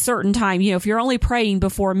at certain time, if you're only praying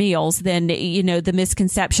before meals, then, the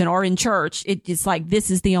misconception, or in church, it's like,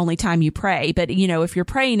 this is the only time you pray. But, if you're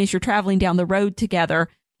praying as you're traveling down the road together,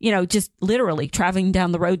 just literally traveling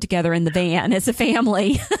down the road together in the van as a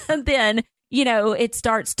family, then, it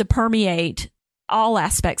starts to permeate all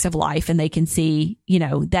aspects of life, and they can see,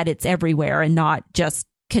 that it's everywhere and not just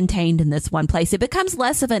contained in this one place. It becomes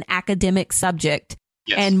less of an academic subject.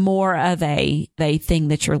 Yes. And more of a thing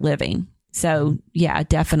that you're living. So, yeah,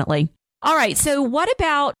 definitely. All right. So what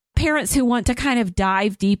about parents who want to kind of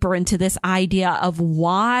dive deeper into this idea of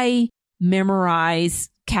why memorize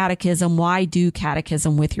catechism? Why do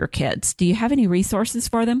catechism with your kids? Do you have any resources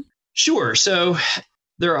for them? Sure. So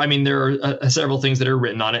there are several things that are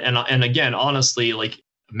written on it. And again, honestly, like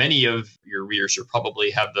many of your readers probably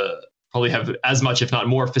have as much, if not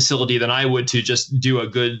more, facility than I would to just do a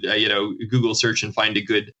good, Google search and find a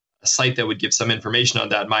good site that would give some information on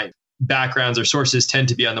that. My backgrounds or sources tend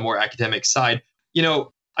to be on the more academic side.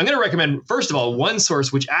 I'm going to recommend, first of all, one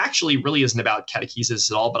source, which actually really isn't about catechesis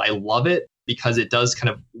at all, but I love it because it does kind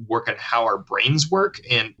of work on how our brains work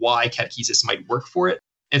and why catechesis might work for it.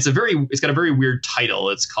 And it's got a very weird title.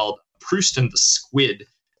 It's called Proust and the Squid.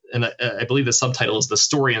 And I believe the subtitle is The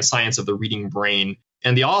Story and Science of the Reading Brain.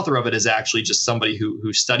 And the author of it is actually just somebody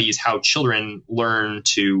who studies how children learn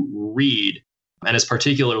to read and has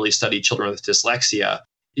particularly studied children with dyslexia.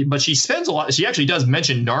 But she spends a lot. She actually does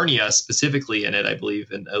mention Narnia specifically in it, I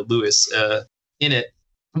believe, and Lewis in it.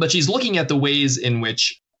 But she's looking at the ways in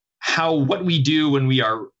which what we do when we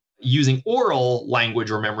are using oral language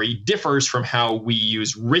or memory differs from how we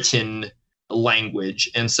use written language.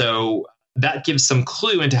 And so that gives some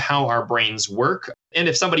clue into how our brains work. And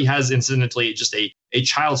if somebody has, incidentally, just a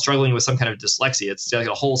child struggling with some kind of dyslexia, it's like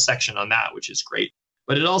a whole section on that, which is great.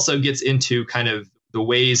 But it also gets into kind of the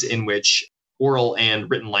ways in which oral and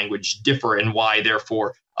written language differ and why,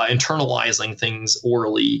 therefore, internalizing things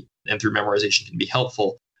orally and through memorization can be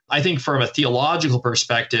helpful. I think from a theological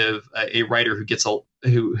perspective, a writer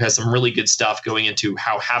who has some really good stuff going into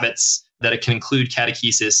how habits that it can include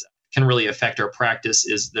catechesis can really affect our practice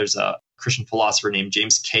there's a Christian philosopher named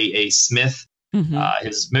James K.A. Smith. Mm-hmm.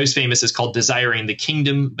 His most famous is called Desiring the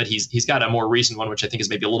Kingdom, but he's got a more recent one, which I think is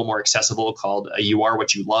maybe a little more accessible, called You Are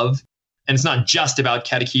What You Love. And it's not just about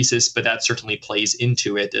catechesis, but that certainly plays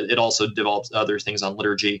into it. It also develops other things on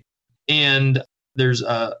liturgy. And there's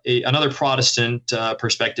another Protestant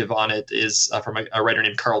perspective on it is from a writer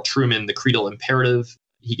named Carl Trueman, The Creedal Imperative.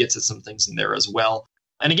 He gets at some things in there as well.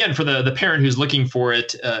 And again, for the parent who's looking for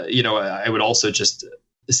it, I would also just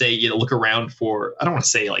say, look around for, I don't want to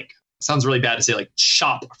say it sounds really bad to say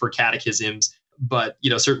shop for catechisms, but,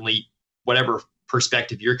 certainly whatever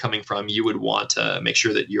perspective you're coming from, you would want to make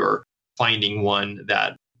sure that you're finding one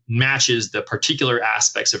that matches the particular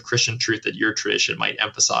aspects of Christian truth that your tradition might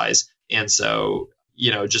emphasize. And so,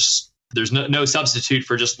 just there's no substitute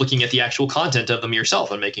for just looking at the actual content of them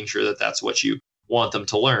yourself and making sure that that's what you want them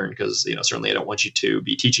to learn. Because, certainly I don't want you to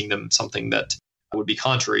be teaching them something that would be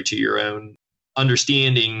contrary to your own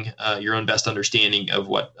understanding, your own best understanding of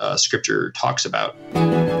what Scripture talks about.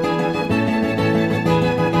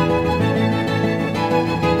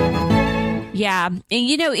 Yeah. And,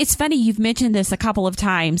 it's funny. You've mentioned this a couple of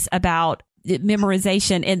times about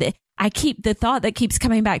memorization. And the thought that keeps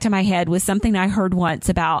coming back to my head was something I heard once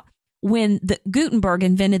about when Gutenberg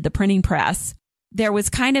invented the printing press. There was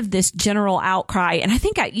kind of this general outcry. And I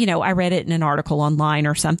think I read it in an article online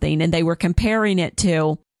or something, and they were comparing it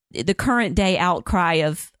to the current day outcry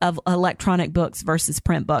of electronic books versus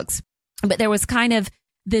print books. But there was kind of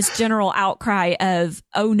this general outcry of,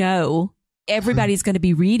 oh no, everybody's going to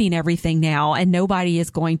be reading everything now and nobody is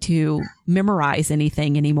going to memorize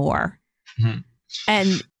anything anymore. Mm-hmm.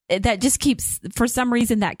 And that just for some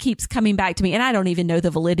reason, that keeps coming back to me. And I don't even know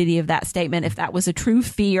the validity of that statement, if that was a true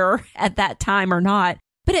fear at that time or not.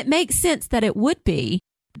 But it makes sense that it would be,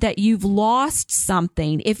 that you've lost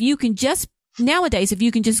something. Nowadays, if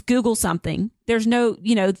you can just Google something, there's no,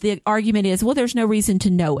 the argument is, well, there's no reason to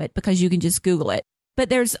know it because you can just Google it. But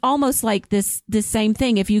there's almost like this same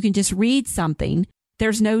thing. If you can just read something,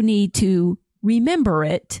 there's no need to remember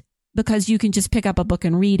it because you can just pick up a book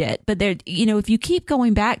and read it. But there, if you keep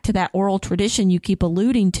going back to that oral tradition you keep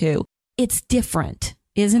alluding to, it's different,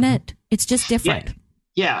 isn't it? It's just different.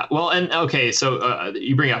 Yeah. Well, and okay, so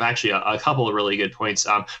you bring up actually a couple of really good points.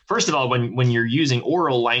 First of all, when you're using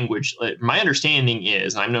oral language, my understanding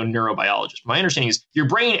is, and I'm no neurobiologist, my understanding is your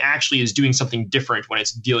brain actually is doing something different when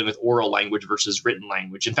it's dealing with oral language versus written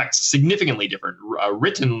language. In fact, significantly different.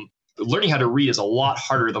 Learning how to read is a lot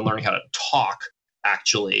harder than learning how to talk,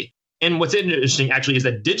 actually. And what's interesting, actually, is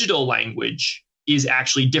that digital language is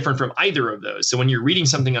actually different from either of those. So when you're reading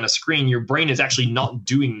something on a screen, your brain is actually not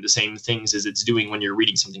doing the same things as it's doing when you're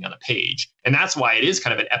reading something on a page. And that's why it is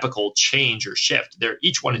kind of an epical change or shift.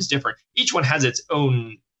 Each one is different. Each one has its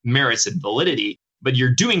own merits and validity, but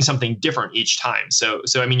you're doing something different each time. So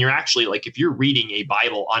I mean, you're actually if you're reading a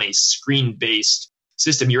Bible on a screen-based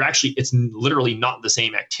system, it's literally not the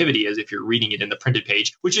same activity as if you're reading it in the printed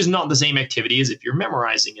page, which is not the same activity as if you're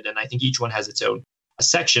memorizing it. And I think each one has its own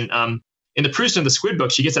section. In the Proust and the Squid book,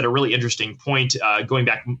 she gets at a really interesting point, going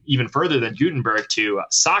back even further than Gutenberg to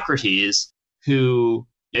Socrates, who,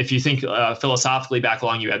 if you think philosophically back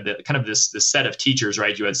along, you had this set of teachers,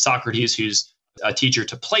 right? You had Socrates, who's a teacher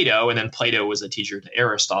to Plato, and then Plato was a teacher to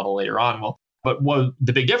Aristotle later on. But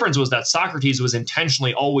the big difference was that Socrates was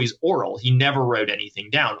intentionally always oral. He never wrote anything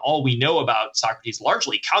down. All we know about Socrates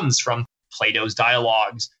largely comes from Plato's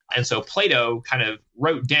dialogues. And so Plato kind of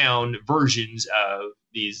wrote down versions of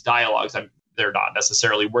they're not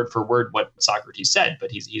necessarily word for word what Socrates said,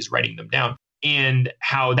 but he's writing them down. and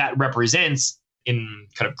how that represents in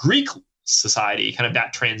kind of Greek society, kind of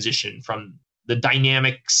that transition from the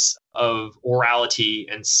dynamics of orality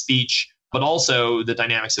and speech, but also the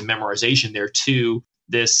dynamics of memorization there to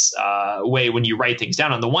this way when you write things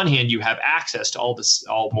down. On the one hand, you have access to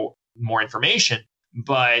all more information,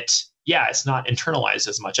 but yeah, it's not internalized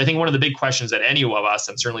as much. I think one of the big questions that any of us,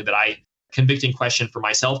 and certainly that convicting question for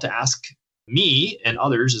myself to ask me and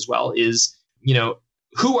others as well is,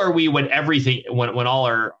 who are we when all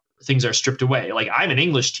our things are stripped away? Like, I'm an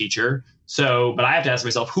English teacher, but I have to ask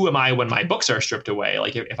myself, who am I when my books are stripped away?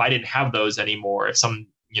 Like, if I didn't have those anymore, if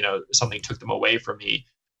something took them away from me,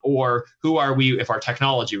 or who are we if our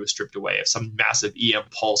technology was stripped away, if some massive EM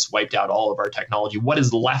pulse wiped out all of our technology, what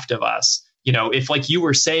is left of us? If, like you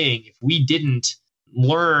were saying, if we didn't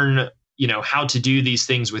learn, how to do these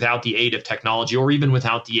things without the aid of technology, or even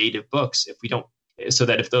without the aid of books, so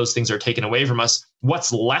that if those things are taken away from us,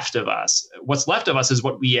 what's left of us? What's left of us is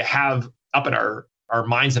what we have up in our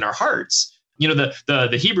minds and our hearts.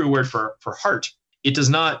 The Hebrew word for heart, it does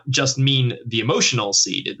not just mean the emotional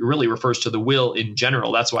seed. It really refers to the will in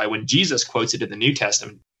general. That's why when Jesus quotes it in the New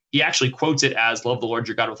Testament, he actually quotes it as love the Lord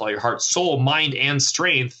your God with all your heart, soul, mind, and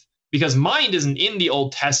strength, because mind isn't in the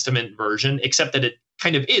Old Testament version, except that it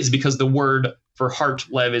kind of is, because the word for heart,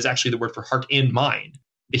 lev, is actually the word for heart and mind.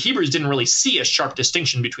 The Hebrews didn't really see a sharp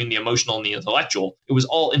distinction between the emotional and the intellectual. It was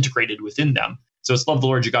all integrated within them. So it's love the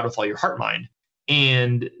Lord your God with all your heart, mind.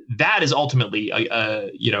 And that is ultimately,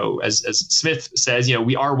 as Smith says,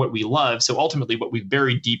 we are what we love. So ultimately what we've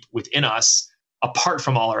buried deep within us, apart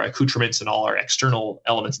from all our accoutrements and all our external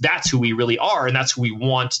elements, that's who we really are. And that's who we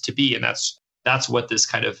want to be. And that's what this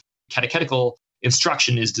kind of catechetical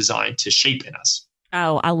instruction is designed to shape in us.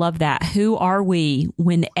 Oh, I love that. Who are we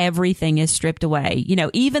when everything is stripped away?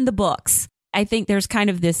 Even the books. I think there's kind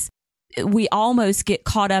of this, we almost get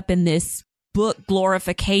caught up in this book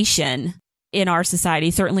glorification in our society,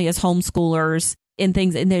 certainly as homeschoolers and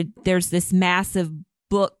things. And there's this massive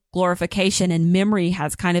book glorification, and memory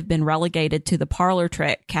has kind of been relegated to the parlor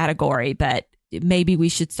trick category. But maybe we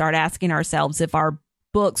should start asking ourselves, if our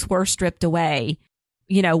books were stripped away,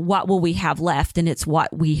 what will we have left? And it's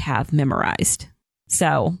what we have memorized.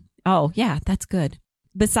 So, oh yeah, that's good.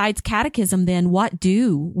 Besides catechism, then what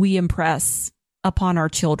do we impress upon our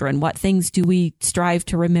children? What things do we strive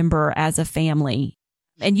to remember as a family?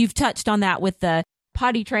 And you've touched on that with the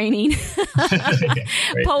potty training,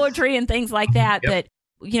 poetry and things like that. Yep.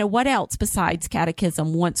 But, what else besides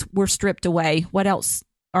catechism, once we're stripped away, what else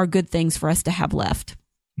are good things for us to have left?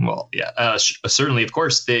 Well, yeah, certainly, of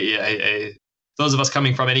course, those of us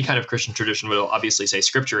coming from any kind of Christian tradition will obviously say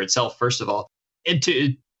Scripture itself, first of all. And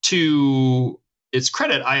to its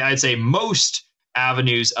credit, I'd say most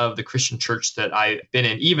avenues of the Christian church that I've been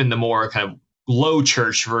in, even the more kind of low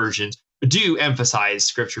church versions, do emphasize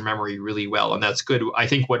Scripture memory really well. And that's good. I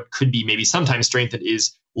think what could be maybe sometimes strengthened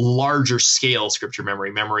is larger scale Scripture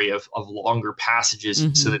memory of longer passages,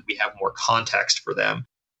 so that we have more context for them.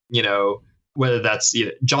 Whether that's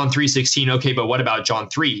John 3:16, okay, but what about John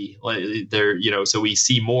 3? So we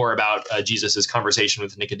see more about Jesus's conversation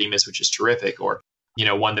with Nicodemus, which is terrific. Or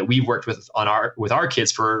one that we've worked with our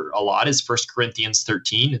kids for a lot is 1 Corinthians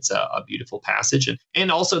 13. It's a beautiful passage,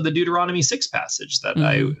 and also the Deuteronomy 6 passage that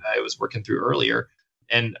I was working through earlier.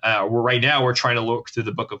 And we're trying to look through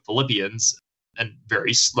the book of Philippians, and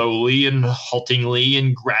very slowly and haltingly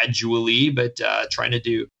and gradually, but trying to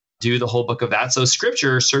do the whole book of that. So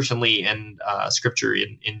Scripture certainly, and Scripture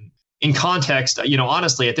in context.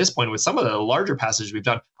 Honestly, at this point, with some of the larger passages we've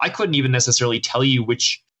done, I couldn't even necessarily tell you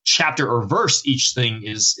which chapter or verse each thing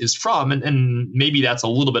is from. And maybe that's a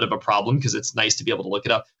little bit of a problem, because it's nice to be able to look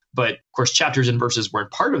it up. But of course, chapters and verses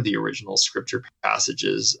weren't part of the original Scripture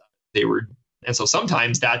passages. And so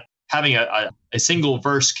sometimes that having a single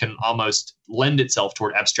verse can almost lend itself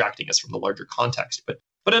toward abstracting us from the larger context.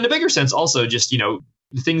 But in a bigger sense, also just,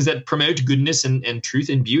 things that promote goodness and truth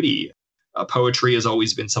and beauty. Poetry has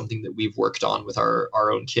always been something that we've worked on with our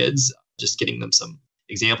own kids, just getting them some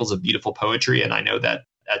examples of beautiful poetry. And I know that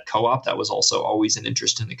at Co-op, that was also always an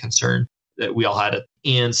interest and a concern that we all had.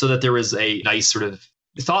 And so that there was a nice sort of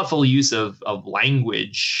thoughtful use of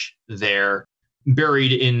language there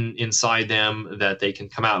buried inside them that they can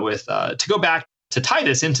come out with. To go back, to tie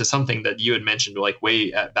this into something that you had mentioned like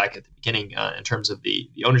way back at the beginning in terms of the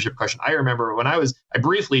ownership question. I remember when I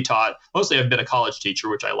briefly taught, mostly I've been a college teacher,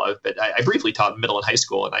 which I love, but I briefly taught middle and high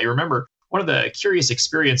school. And I remember one of the curious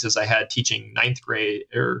experiences I had teaching ninth grade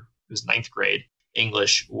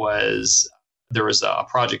English was there was a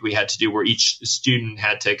project we had to do where each student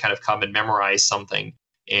had to kind of come and memorize something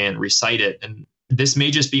and recite it. And this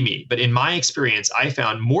may just be me, but in my experience, I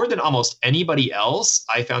found more than almost anybody else,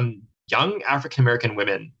 I found young African-American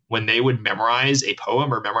women, when they would memorize a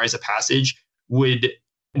poem or memorize a passage, would,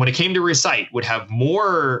 when it came to recite, would have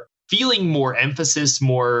more feeling, more emphasis,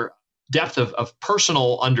 more depth of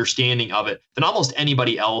personal understanding of it than almost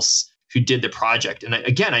anybody else who did the project. And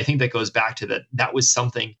again, I think that goes back to that was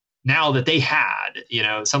something now that they had,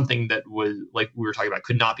 something that was, like we were talking about,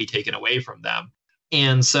 could not be taken away from them.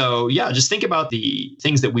 And so, just think about the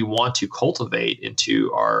things that we want to cultivate into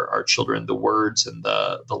our children, the words and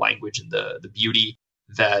the language and the beauty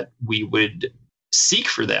that we would seek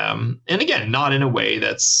for them. And again, not in a way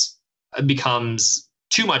that's becomes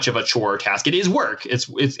too much of a chore or task. It is work. It's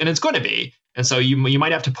going to be. And so you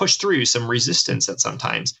might have to push through some resistance at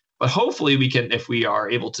sometimes. But hopefully we can, if we are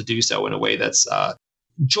able to do so in a way that's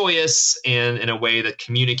joyous and in a way that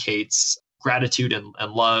communicates gratitude and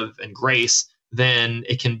love and grace, then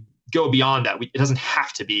it can go beyond that. It doesn't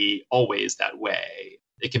have to be always that way.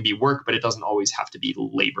 It can be work, but it doesn't always have to be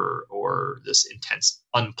labor or this intense,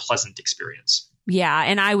 unpleasant experience. Yeah.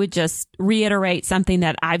 And I would just reiterate something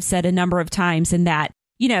that I've said a number of times, in that,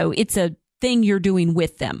 it's a thing you're doing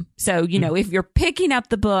with them. So, if you're picking up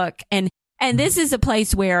the book and this is a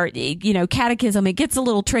place where, catechism, it gets a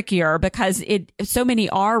little trickier because so many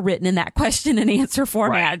are written in that question and answer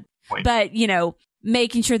format. Right. But,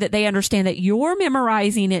 making sure that they understand that you're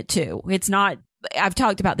memorizing it too. It's not, I've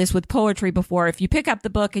talked about this with poetry before. If you pick up the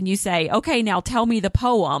book and you say, okay, now tell me the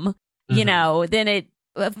poem, then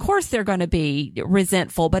of course they're going to be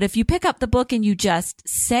resentful. But if you pick up the book and you just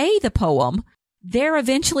say the poem, they're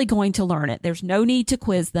eventually going to learn it. There's no need to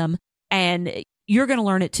quiz them, and you're going to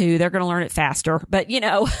learn it too. They're going to learn it faster. But,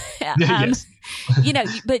 Yes.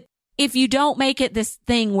 But if you don't make it this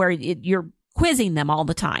thing where you're quizzing them all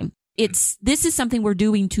the time, this is something we're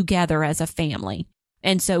doing together as a family.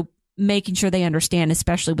 And so making sure they understand,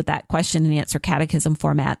 especially with that question and answer catechism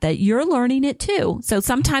format, that you're learning it too. So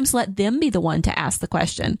sometimes let them be the one to ask the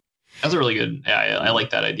question. That's a really good, I like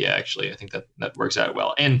that idea, actually. I think that works out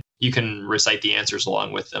well. And you can recite the answers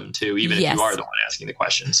along with them too, even if you are the one asking the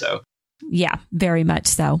question. So yeah, very much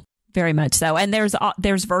so. Very much so. And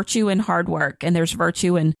there's virtue in hard work, and there's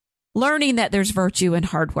virtue in learning that there's virtue in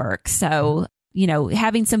hard work. So,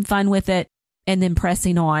 having some fun with it and then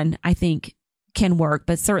pressing on, I think can work,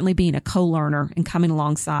 but certainly being a co-learner and coming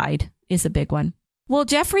alongside is a big one. Well,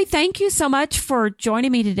 Jeffrey, thank you so much for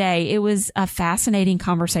joining me today. It was a fascinating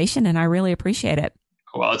conversation, and I really appreciate it.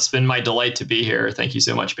 Well, it's been my delight to be here. Thank you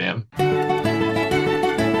so much, Pam.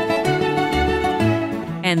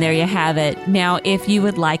 And there you have it. Now, if you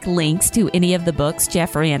would like links to any of the books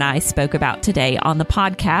Jeffrey and I spoke about today on the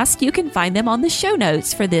podcast, you can find them on the show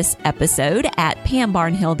notes for this episode at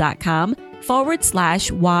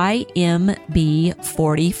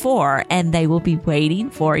pambarnhill.com/YMB44, and they will be waiting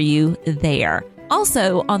for you there.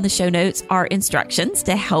 Also on the show notes are instructions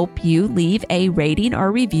to help you leave a rating or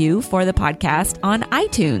review for the podcast on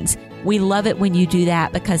iTunes. We love it when you do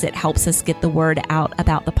that because it helps us get the word out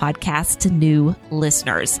about the podcast to new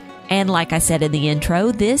listeners. And like I said in the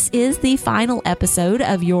intro, this is the final episode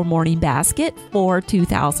of Your Morning Basket for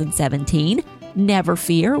 2017. Never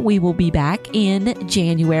fear, we will be back in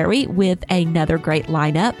January with another great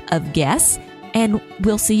lineup of guests. And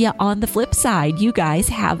we'll see you on the flip side. You guys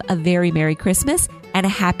have a very Merry Christmas and a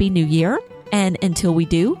Happy New Year. And until we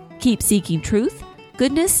do, keep seeking truth,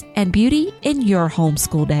 goodness, and beauty in your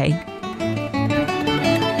homeschool day.